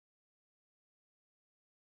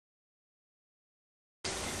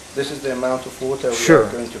This is the amount of water we Sure.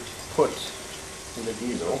 are going to put in the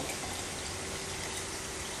diesel.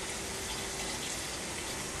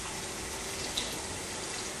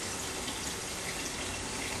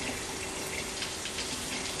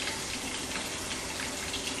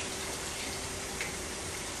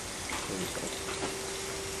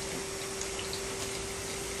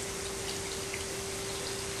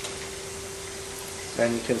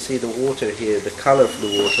 And you can see the water here, the color of the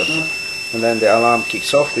water, and then the alarm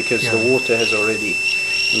kicks off because the water has already,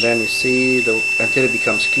 and then you see until it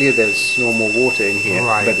becomes clear there's no more water in here,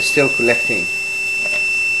 right. But it's still collecting.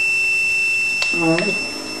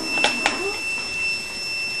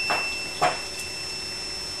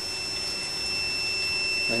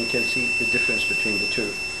 And you can see the difference between the two.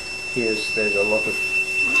 There's a lot of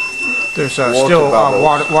still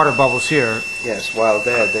bubbles. water bubbles here. Yes, while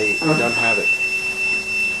there they don't have it.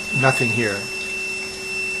 Nothing here.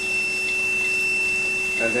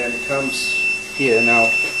 And then it comes here now.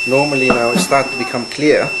 Normally now it starts to become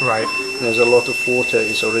clear. Right. There's a lot of water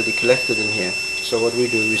is already collected in here. So what we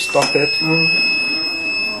do, we stop it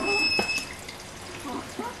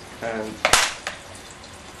and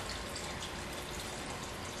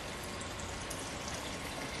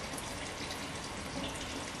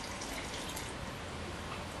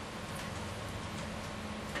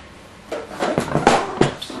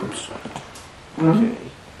okay.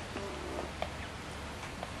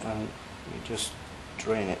 And we just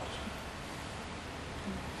drain it.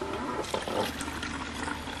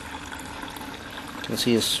 You can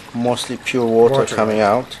see it's mostly pure water coming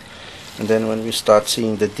out, and then when we start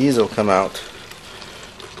seeing the diesel come out,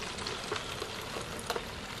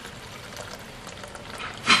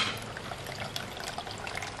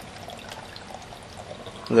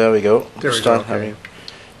 there we go. There we start go, having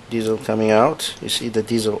diesel coming out. You see the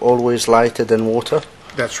diesel always lighter than water.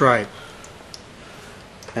 That's right.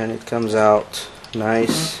 And it comes out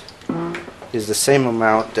nice. Is the same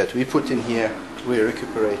amount that we put in here. We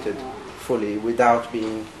recuperated fully without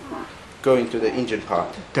going to the engine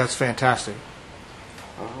part. That's fantastic.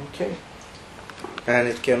 Okay. And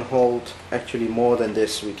it can hold actually more than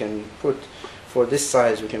this. We can put, for this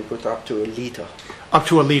size, we can put up to a liter. Up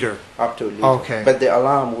to a liter. Up to a liter. Okay. But the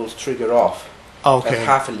alarm will trigger off Okay. at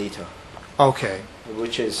half a liter. Okay.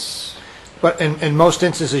 Which is... But in most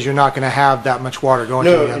instances, you're not going to have that much water going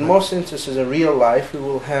to No, the in oven. most instances in real life, we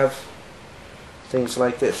will have things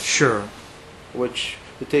like this. Sure. Which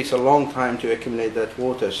it takes a long time to accumulate that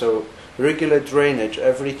water. So regular drainage,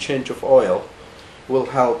 every change of oil, will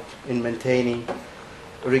help in maintaining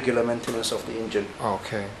regular maintenance of the engine.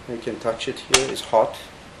 Okay. You can touch it here. It's hot.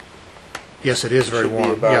 Yes, it is very Should warm.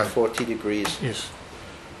 be about Yeah. 40 degrees, Yes.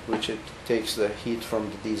 which it takes the heat from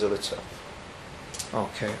the diesel itself.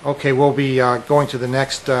 Okay. Okay. We'll be going to the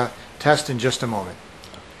next test in just a moment.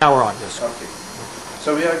 Now we're on this. Okay.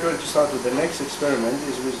 So we are going to start with the next experiment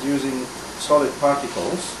is with using solid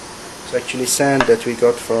particles. It's actually sand that we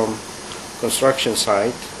got from construction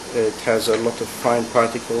site. It has a lot of fine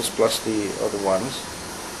particles plus the other ones.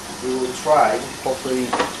 We will try, hopefully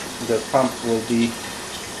the pump will be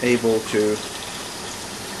able to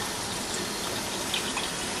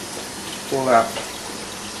pull up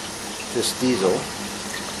this diesel,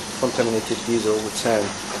 contaminated diesel with sand.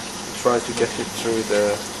 Try to get it through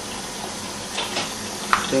the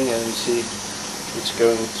thing and see it's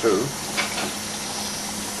going through.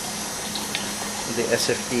 The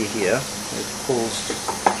SFD here, it pulls,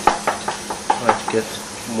 try to get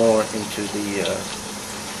more into the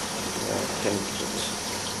can put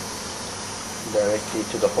directly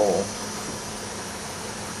to the hole.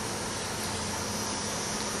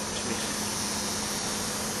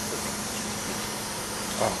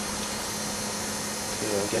 Oh, we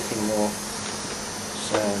are getting more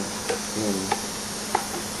sand in.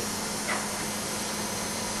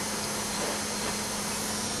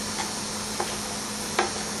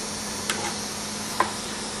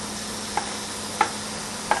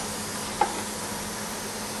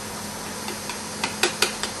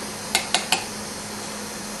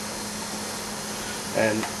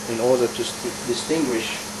 And in order to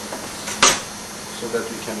distinguish so that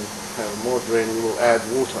we can have more drain, we will add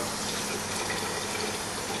water.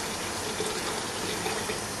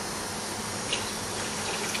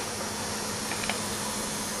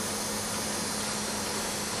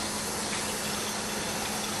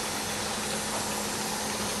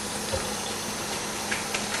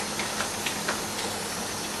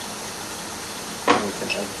 And we can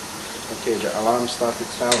add, okay, the alarm started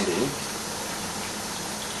sounding.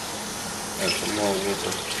 And some more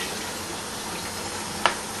water.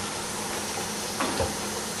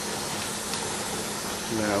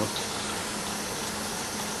 Now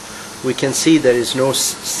we can see there is no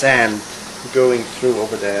sand going through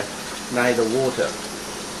over there, neither water,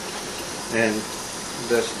 and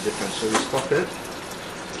that's the difference. So we stop it,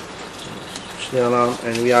 the alarm,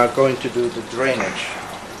 and we are going to do the drainage.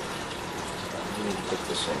 Let me put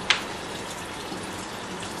this in.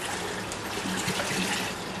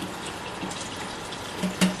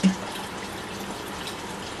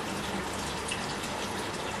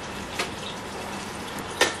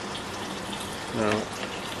 Now,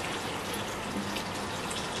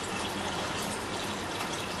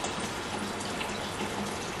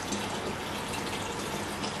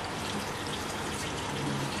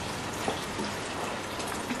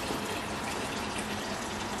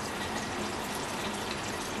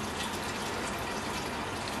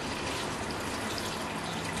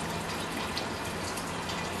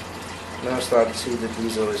 now start to see the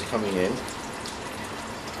diesel is coming in.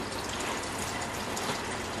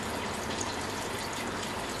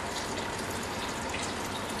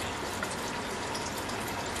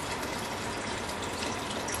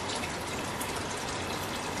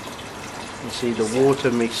 You see the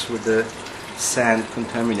water mixed with the sand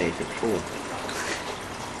contaminated. Oh.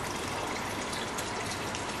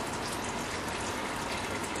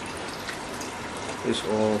 It's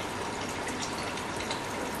all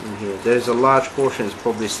in here. There's a large portion is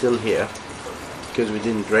probably still here because we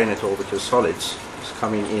didn't drain it all because solids is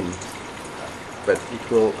coming in. But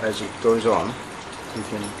it will, as it goes on, you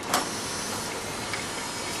can.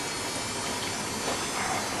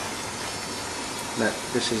 Now,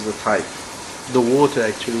 this is the type. The water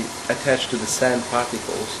actually attached to the sand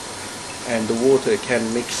particles, and the water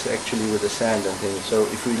can mix actually with the sand and things. So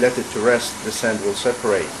if we let it to rest, the sand will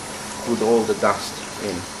separate with all the dust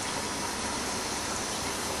in.